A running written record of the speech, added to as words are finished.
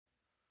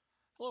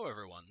Hello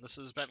everyone, this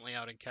is Bentley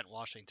out in Kent,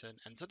 Washington,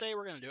 and today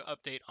we're going to do an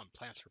update on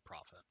plants for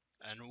profit.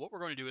 And what we're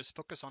going to do is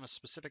focus on a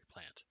specific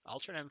plant,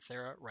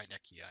 Alternanthera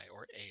Reineckii,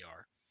 or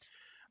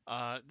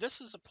AR.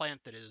 This is a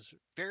plant that is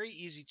very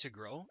easy to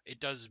grow. It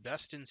does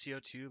best in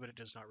CO2, but it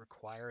does not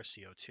require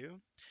CO2.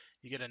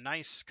 You get a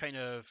nice kind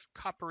of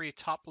coppery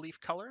top leaf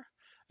color,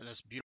 and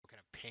this beautiful kind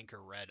of pink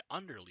or red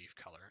underleaf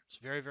color. It's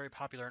very, very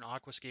popular in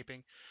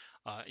aquascaping.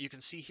 You can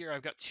see here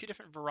I've got two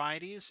different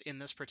varieties in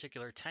this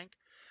particular tank,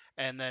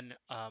 and then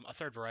a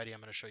third variety I'm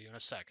going to show you in a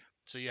sec.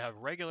 So you have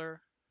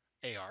regular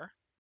AR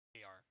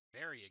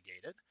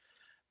variegated,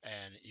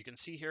 and you can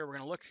see here, we're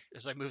going to look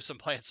as I move some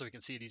plants so we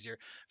can see it easier.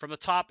 From the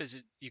top,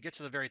 you get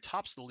to the very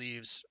tops of the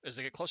leaves, as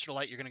they get closer to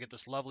light, you're going to get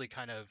this lovely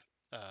kind of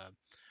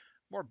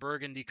more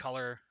burgundy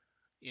color.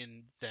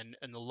 Then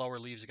in the lower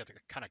leaves, you got the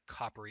kind of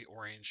coppery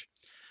orange.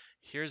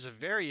 Here's a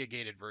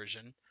variegated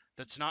version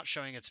that's not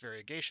showing its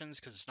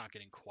variegations because it's not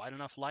getting quite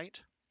enough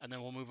light. And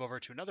then we'll move over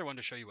to another one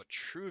to show you what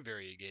true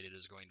variegated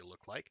is going to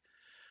look like.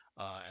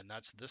 And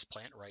that's this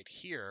plant right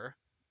here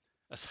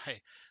as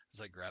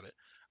I grab it.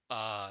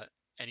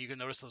 And you can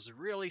notice those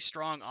really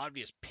strong,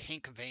 obvious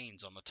pink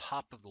veins on the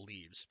top of the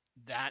leaves.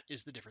 That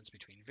is the difference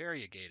between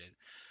variegated.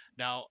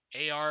 Now,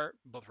 AR,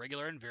 both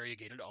regular and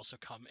variegated, also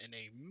come in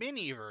a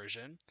mini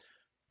version,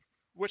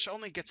 which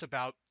only gets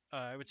about,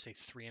 I would say,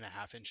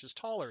 3.5 inches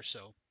tall or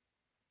so.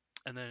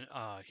 And then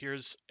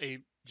here's a,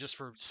 just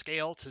for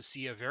scale to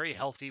see a very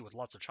healthy, with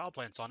lots of child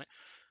plants on it,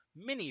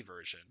 mini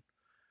version.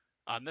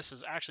 This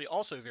is actually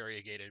also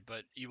variegated,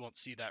 but you won't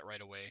see that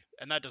right away.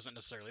 And that doesn't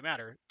necessarily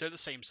matter. They're the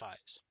same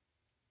size.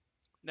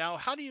 Now,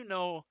 how do you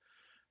know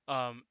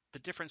the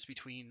difference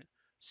between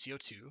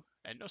CO2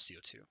 and no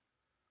CO2?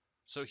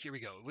 So here we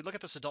go. We look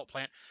at this adult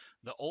plant,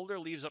 the older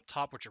leaves up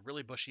top, which are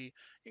really bushy.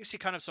 You can see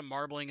kind of some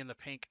marbling in the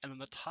pink, and then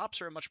the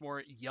tops are a much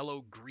more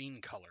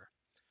yellow-green color.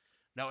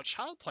 Now, a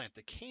child plant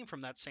that came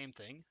from that same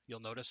thing, you'll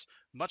notice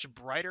much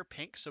brighter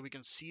pink, so we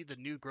can see the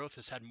new growth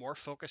has had more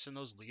focus in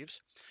those leaves.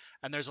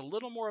 And there's a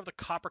little more of the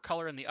copper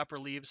color in the upper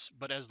leaves,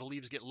 but as the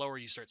leaves get lower,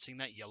 you start seeing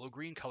that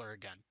yellow-green color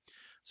again.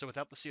 So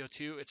without the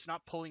CO2, it's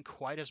not pulling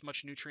quite as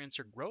much nutrients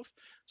or growth,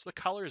 so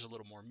the color is a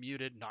little more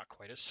muted, not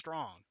quite as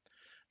strong.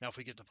 Now, if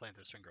we get the plant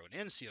that's been grown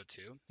in CO2,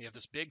 you have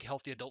this big,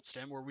 healthy adult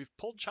stem where we've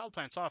pulled child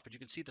plants off, but you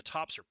can see the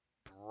tops are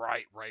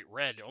bright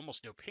red,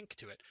 almost no pink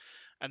to it.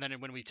 And then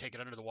when we take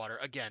it under the water,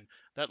 again,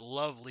 that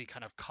lovely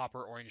kind of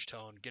copper orange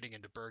tone getting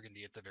into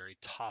burgundy at the very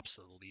tops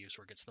of the leaves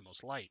where it gets the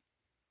most light.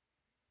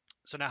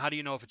 So now how do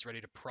you know if it's ready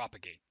to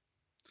propagate?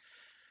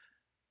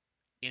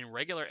 In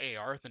regular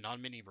AR, the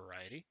non-mini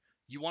variety,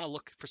 you want to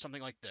look for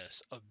something like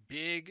this, a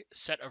big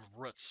set of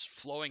roots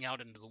flowing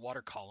out into the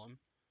water column,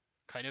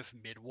 kind of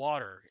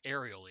mid-water,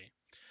 aerially.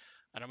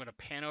 And I'm going to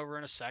pan over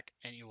in a sec,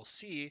 and you will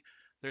see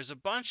there's a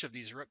bunch of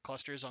these root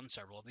clusters on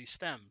several of these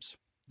stems.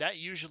 That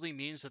usually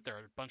means that there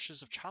are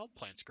bunches of child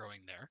plants growing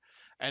there,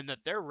 and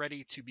that they're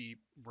ready to be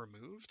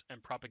removed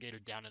and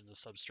propagated down into the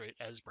substrate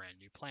as brand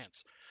new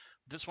plants.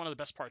 This is one of the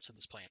best parts of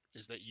this plant,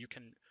 is that you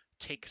can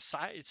take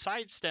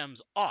side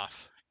stems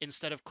off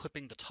instead of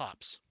clipping the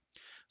tops.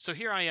 So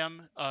here I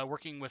am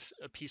working with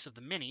a piece of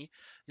the mini.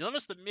 You'll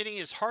notice the mini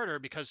is harder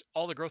because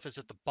all the growth is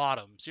at the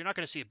bottom. So you're not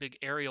going to see a big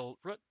aerial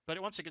root, but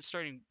once it gets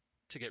starting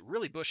to get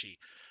really bushy,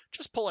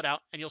 just pull it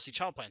out and you'll see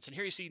child plants. And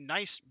here you see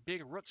nice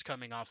big roots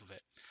coming off of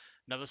it.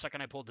 Now, the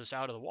second I pulled this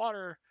out of the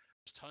water,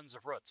 there's tons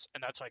of roots.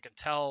 And that's how I can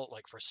tell,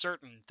 like for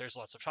certain, there's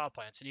lots of child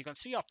plants. And you can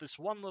see off this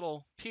one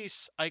little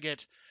piece, I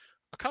get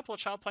a couple of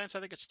child plants. I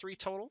think it's 3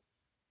 total.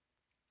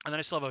 And then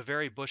I still have a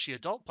very bushy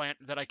adult plant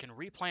that I can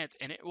replant,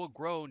 and it will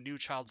grow new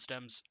child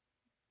stems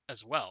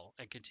as well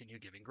and continue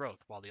giving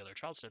growth while the other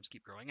child stems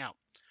keep growing out.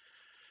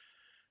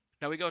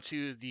 Now we go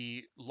to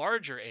the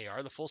larger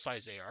AR, the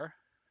full-size AR,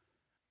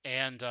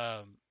 and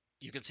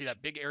you can see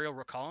that big aerial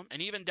root column.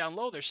 And even down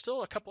low, there's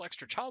still a couple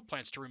extra child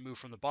plants to remove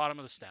from the bottom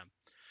of the stem.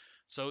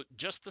 So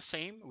just the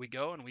same, we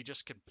go and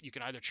you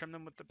can either trim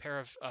them with a pair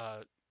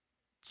of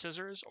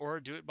scissors or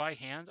do it by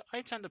hand.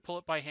 I tend to pull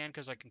it by hand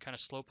because I can kind of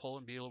slow pull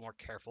and be a little more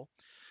careful.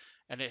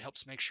 And it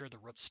helps make sure the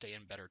roots stay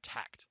in better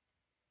tact.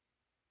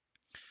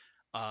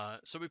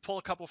 So we pull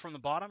a couple from the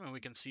bottom and we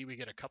can see we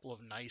get a couple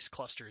of nice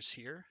clusters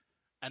here.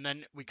 And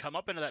then we come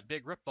up into that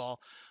big root ball,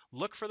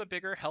 look for the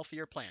bigger,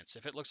 healthier plants.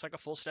 If it looks like a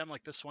full stem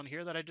like this one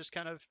here that I just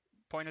kind of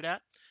pointed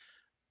at,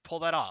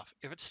 pull that off.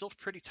 If it's still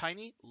pretty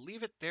tiny,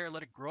 leave it there,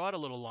 let it grow out a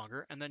little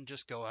longer, and then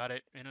just go at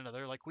it in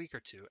another week or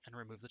two and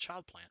remove the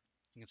child plant.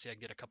 You can see I can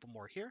get a couple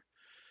more here.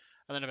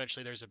 And then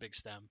eventually there's a big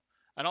stem.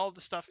 And all of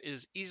this stuff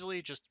is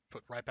easily just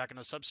put right back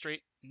into the substrate.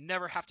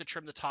 Never have to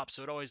trim the top,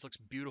 so it always looks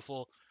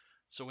beautiful.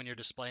 So when you're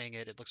displaying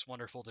it, it looks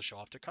wonderful to show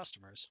off to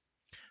customers.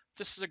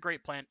 This is a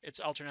great plant.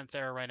 It's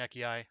Alternanthera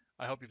Reineckii.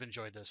 I hope you've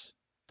enjoyed this.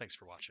 Thanks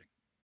for watching.